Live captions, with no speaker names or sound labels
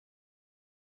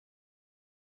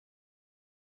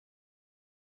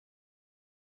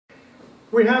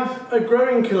We have a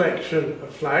growing collection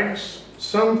of flags,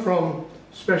 some from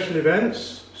special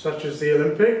events such as the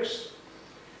Olympics,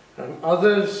 and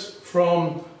others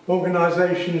from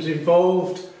organisations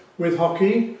involved with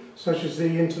hockey such as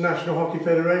the International Hockey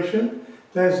Federation.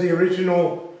 There's the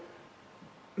original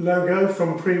logo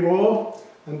from pre-war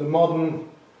and the modern,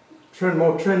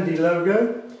 more trendy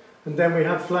logo. And then we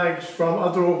have flags from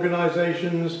other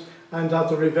organisations and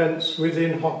other events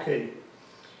within hockey.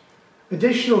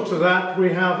 Additional to that,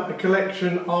 we have a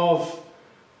collection of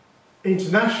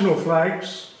international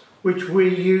flags which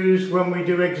we use when we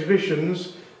do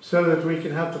exhibitions so that we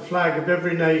can have the flag of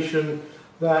every nation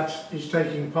that is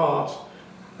taking part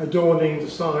adorning the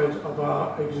side of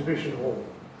our exhibition hall.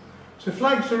 So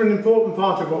flags are an important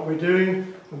part of what we're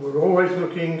doing, and we're always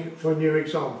looking for new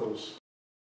examples.